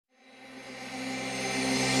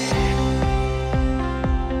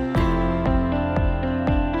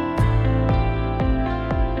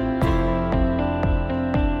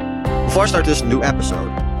Before I start this new episode,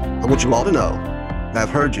 I want you all to know that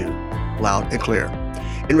I've heard you loud and clear.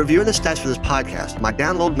 In reviewing the stats for this podcast, my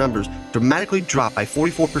download numbers dramatically dropped by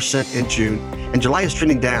 44% in June, and July is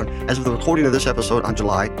trending down as of the recording of this episode on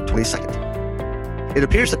July 22nd. It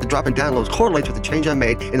appears that the drop in downloads correlates with the change I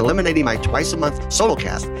made in eliminating my twice-a-month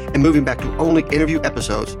solocast and moving back to only interview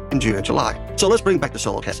episodes in June and July. So let's bring back the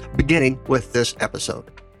solocast, beginning with this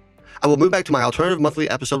episode. I will move back to my alternative monthly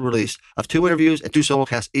episode release of 2 interviews and 2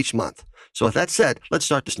 solocasts each month. So with that said, let's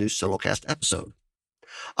start this new solocast episode.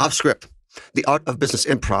 Off script. The Art of Business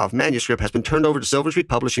Improv manuscript has been turned over to Silver Street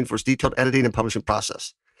Publishing for its detailed editing and publishing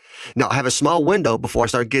process. Now, I have a small window before I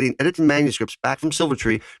start getting edited manuscripts back from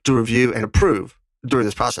Silvertree to review and approve during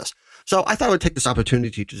this process. So I thought I would take this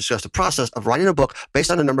opportunity to discuss the process of writing a book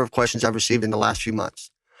based on a number of questions I've received in the last few months.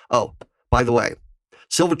 Oh, by the way,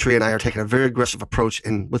 Silvertree and I are taking a very aggressive approach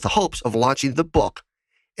with the hopes of launching the book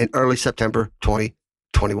in early September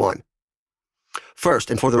 2021.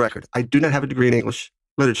 First, and for the record, I do not have a degree in English,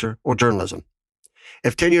 literature, or journalism.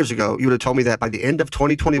 If 10 years ago you would have told me that by the end of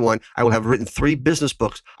 2021 I would have written 3 business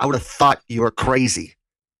books, I would have thought you were crazy.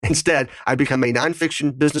 Instead, I become a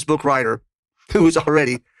nonfiction business book writer who is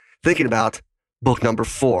already thinking about book number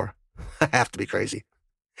 4. I have to be crazy.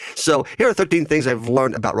 So here are 13 things I've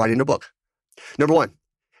learned about writing a book. Number 1,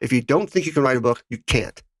 if you don't think you can write a book, you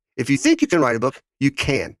can't. If you think you can write a book, you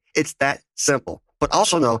can. It's that simple. But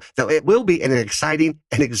also know that it will be an exciting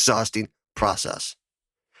and exhausting process.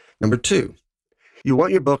 Number 2, you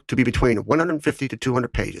want your book to be between 150 to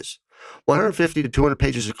 200 pages. 150 to 200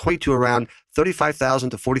 pages equate to around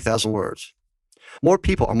 35,000 to 40,000 words. More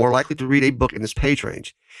people are more likely to read a book in this page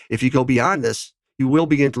range. If you go beyond this, you will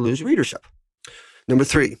begin to lose readership. Number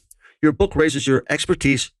 3, your book raises your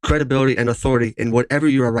expertise, credibility, and authority in whatever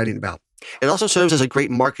you are writing about. It also serves as a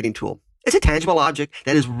great marketing tool. It's a tangible object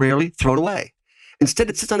that is rarely thrown away.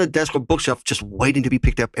 Instead, it sits on a desk or bookshelf just waiting to be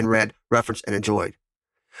picked up and read, referenced, and enjoyed.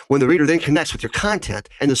 When the reader then connects with your content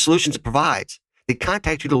and the solutions it provides, they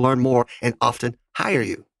contact you to learn more and often hire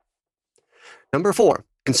you. Number 4,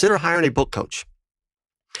 consider hiring a book coach.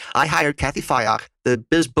 I hired Kathy Fayok, the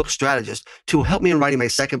biz book strategist, to help me in writing my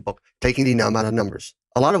second book, Taking the Numb Out of Numbers.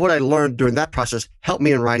 A lot of what I learned during that process helped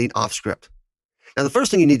me in writing off script. Now, the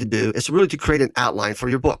first thing you need to do is really to create an outline for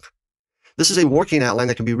your book. This is a working outline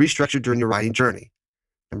that can be restructured during your writing journey.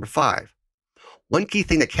 Number 5, one key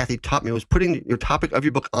thing that Kathy taught me was putting your topic of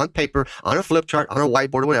your book on paper, on a flip chart, on a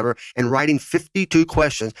whiteboard, or whatever, and writing 52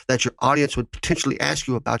 questions that your audience would potentially ask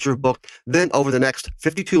you about your book. Then over the next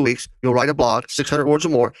 52 weeks, you'll write a blog, 600 words or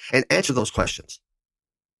more, and answer those questions.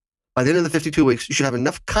 By the end of the 52 weeks, you should have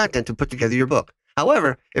enough content to put together your book.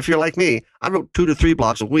 However, if you're like me, I wrote 2 to 3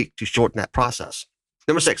 blogs a week to shorten that process.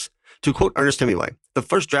 Number 6, to quote Ernest Hemingway, the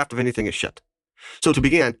first draft of anything is shit. So to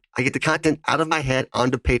begin, I get the content out of my head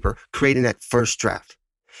onto paper, creating that first draft.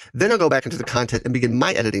 Then I'll go back into the content and begin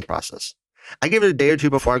my editing process. I give it a day or 2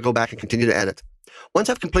 before I go back and continue to edit. Once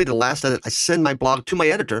I've completed the last edit, I send my blog to my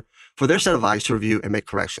editor for their set of eyes to review and make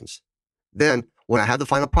corrections. Then, when I have the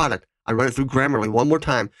final product, I run it through Grammarly one more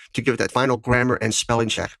time to give it that final grammar and spelling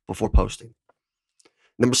check before posting.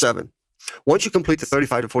 Number 7, once you complete the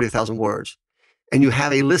 35 to 40,000 words and you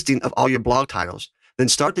have a listing of all your blog titles, then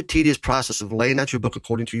start the tedious process of laying out your book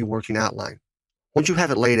according to your working outline. Once you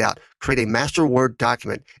have it laid out, create a master Word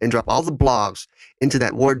document and drop all the blogs into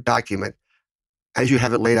that Word document as you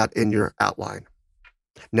have it laid out in your outline.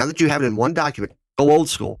 Now that you have it in one document, go old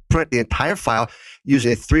school, print the entire file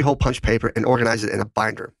using a 3-hole punch paper and organize it in a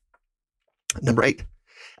binder. Number 8,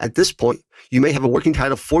 at this point, you may have a working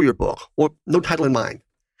title for your book or no title in mind.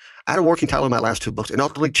 I had a working title in my last 2 books and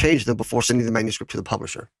ultimately changed them before sending the manuscript to the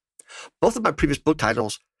publisher. Both of my previous book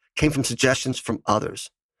titles came from suggestions from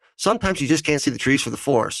others. Sometimes you just can't see the trees for the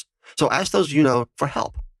forest, so ask those you know for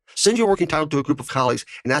help. Send your working title to a group of colleagues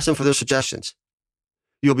and ask them for their suggestions.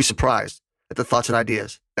 You'll be surprised at the thoughts and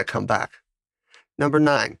ideas that come back. Number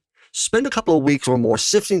 9, spend a couple of weeks or more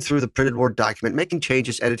sifting through the printed Word document, making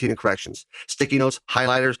changes, editing, and corrections. Sticky notes,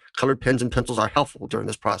 highlighters, colored pens, and pencils are helpful during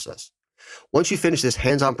this process. Once you finish this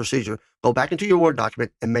hands-on procedure, go back into your Word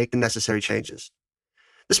document and make the necessary changes.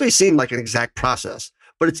 This may seem like an exact process,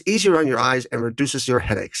 but it's easier on your eyes and reduces your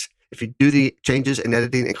headaches if you do the changes and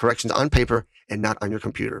editing and corrections on paper and not on your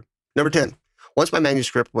computer. Number 10, once my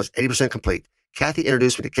manuscript was 80% complete, Kathy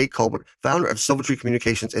introduced me to Kate Colbert, founder of Silvertree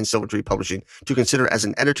Communications and Silvertree Publishing, to consider as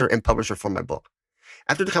an editor and publisher for my book.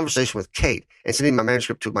 After the conversation with Kate and sending my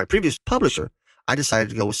manuscript to my previous publisher, I decided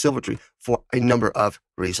to go with Silvertree for a number of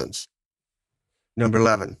reasons. Number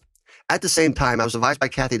 11, at the same time, I was advised by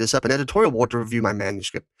Kathy to set up an editorial board to review my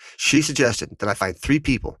manuscript. She suggested that I find 3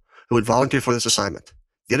 people who would volunteer for this assignment.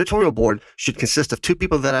 The editorial board should consist of 2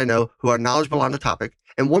 people that I know who are knowledgeable on the topic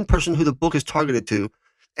and 1 person who the book is targeted to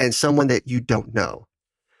and someone that you don't know.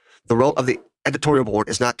 The role of the editorial board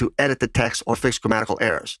is not to edit the text or fix grammatical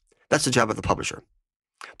errors. That's the job of the publisher.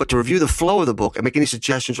 But to review the flow of the book and make any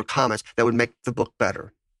suggestions or comments that would make the book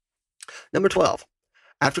better. Number 12.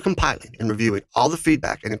 After compiling and reviewing all the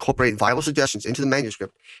feedback and incorporating viable suggestions into the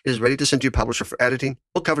manuscript, it is ready to send to your publisher for editing,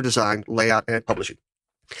 book cover design, layout, and publishing.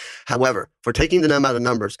 However, for taking the num out of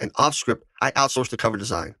numbers and off script, I outsourced the cover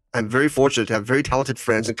design. I'm very fortunate to have very talented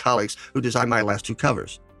friends and colleagues who designed my last 2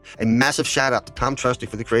 covers. A massive shout out to Tom Trusty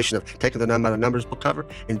for the creation of Taking the Num Out of Numbers book cover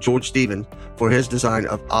and George Stevens for his design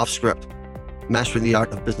of Off Script, Mastering the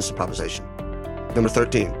Art of Business Improvisation. Number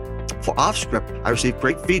 13. For Off Script, I received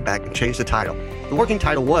great feedback and changed the title. The working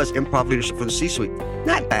title was Improv Leadership for the C-Suite.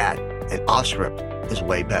 Not bad, and Off Script is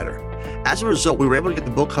way better. As a result, we were able to get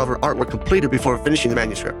the book cover artwork completed before finishing the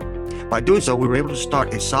manuscript. By doing so, we were able to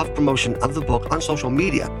start a soft promotion of the book on social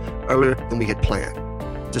media earlier than we had planned,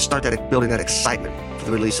 to start building that excitement for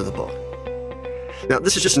the release of the book. Now,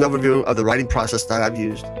 this is just an overview of the writing process that I've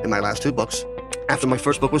used in my last 2 books. After my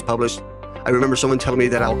first book was published, I remember someone telling me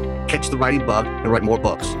that I'll catch the writing bug and write more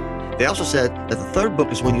books. They also said that the 3rd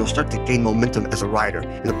book is when you'll start to gain momentum as a writer,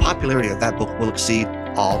 and the popularity of that book will exceed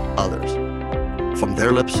all others. From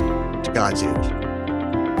their lips to God's ears.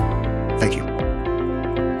 Thank you.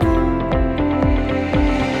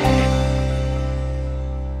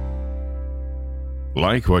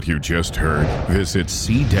 Like what you just heard? Visit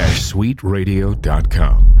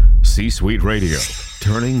c-suiteradio.com. C-Suite Radio,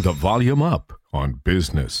 turning the volume up on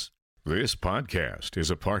business. This podcast is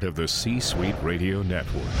a part of the C-Suite Radio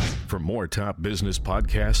Network. For more top business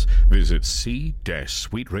podcasts, visit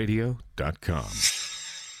c-suiteradio.com.